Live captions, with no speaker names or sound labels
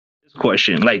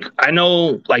question. Like I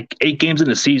know, like 8 games in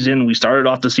the season, we started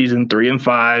off the season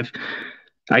 3-5.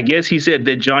 I guess he said,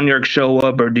 did John York show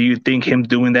up, or do you think him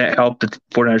doing that helped the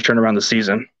 49ers turn around the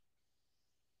season?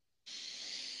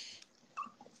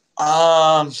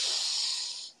 I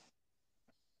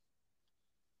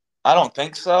don't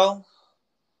think so.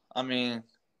 I mean,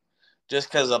 just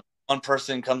because one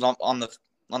person comes on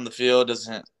the field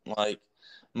doesn't like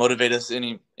motivate us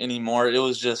anymore. It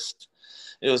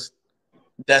was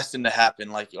destined to happen.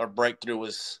 Like our breakthrough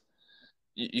was,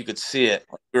 you could see it.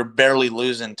 We were barely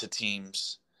losing to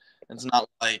teams. It's not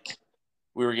like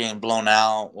we were getting blown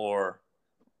out or,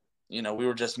 we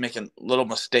were just making little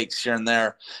mistakes here and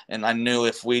there. And I knew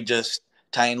if we just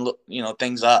tighten,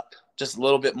 things up just a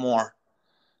little bit more,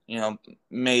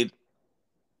 made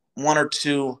one or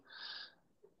two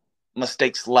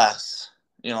mistakes less,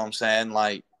 you know what I'm saying?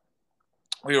 Like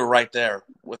we were right there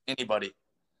with anybody.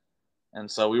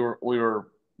 And so we were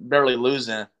barely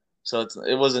losing. So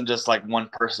it wasn't just like one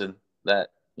person that,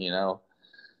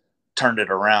 turned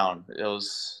it around. It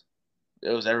was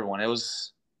everyone. It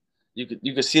was you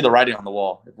could see the writing on the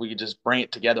wall if we could just bring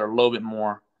it together a little bit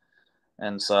more.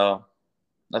 And so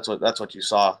that's what you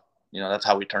saw. That's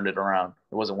how we turned it around.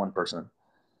 It wasn't one person.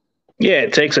 Yeah,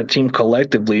 it takes a team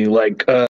collectively. Like